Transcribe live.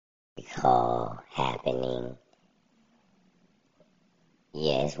recall happening.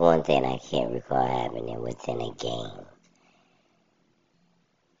 Yeah, it's one thing I can't recall happening within a game.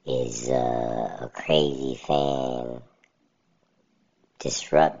 Is a crazy fan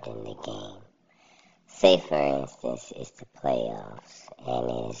disrupting the game. Say, for instance, it's the playoffs,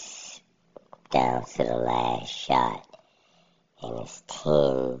 and it's down to the last shot, and it's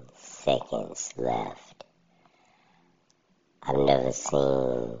 10 seconds left. I've never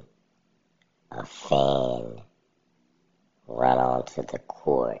seen a fan run onto the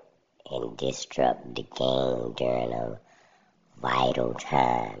court and disrupt the game during a vital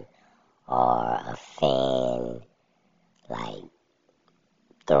time, or a fan like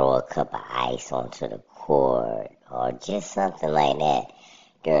throw a cup of ice onto the court, or just something like that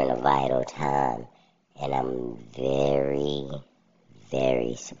during a vital time. And I'm very,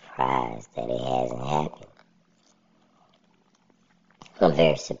 very surprised that it hasn't happened. I'm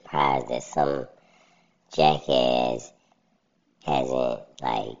very surprised that some jackass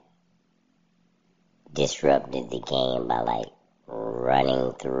hasn't disrupted the game by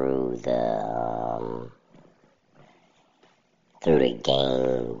running through the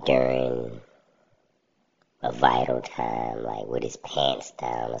game during a vital time, like with his pants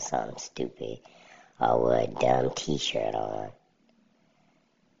down or something stupid, or with a dumb t-shirt on.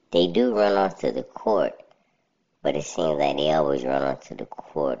 They do run onto the court, but it seems like they always run onto the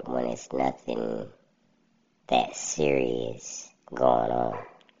court when it's nothing that serious going on.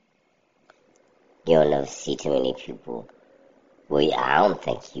 You don't never see too many people. Well, I don't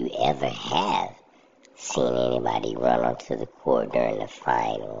think you ever have seen anybody run onto the court during the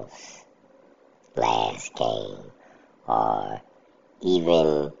finals, last game, or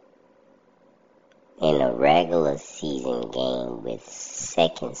even in a regular season game with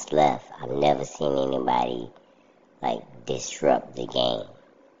seconds left. I've never seen anybody disrupt the game.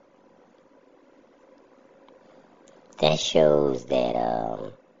 That shows that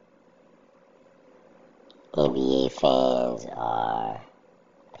NBA fans are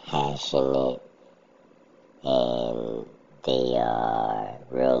passionate and they are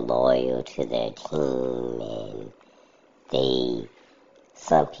real loyal to their team, and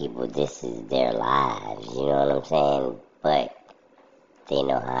some people, this is their lives, you know what I'm saying? But they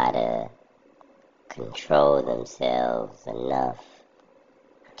know how to control themselves enough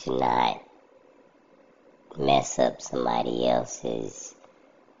to not mess up somebody else's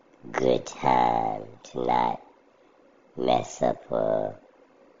good time, to not mess up a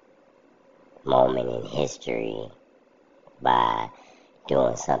moment in history by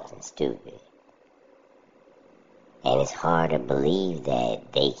doing something stupid. And it's hard to believe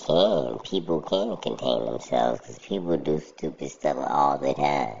that people can contain themselves, because people do stupid stuff all the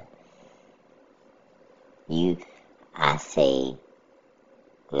time. I say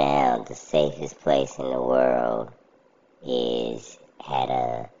now the safest place in the world is at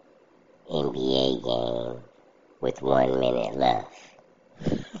a NBA game with 1 minute left.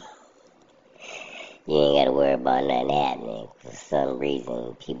 You ain't got to worry about nothing happening. For some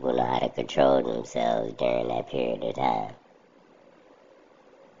reason, people know how to control themselves during that period of time.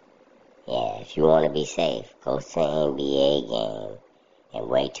 Yeah, if you want to be safe, go to an NBA game and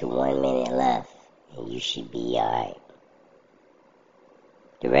wait till 1 minute left, and you should be alright.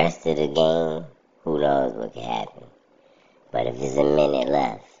 The rest of the game, who knows what could happen. But if there's a minute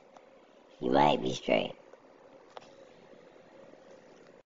left, you might be straight.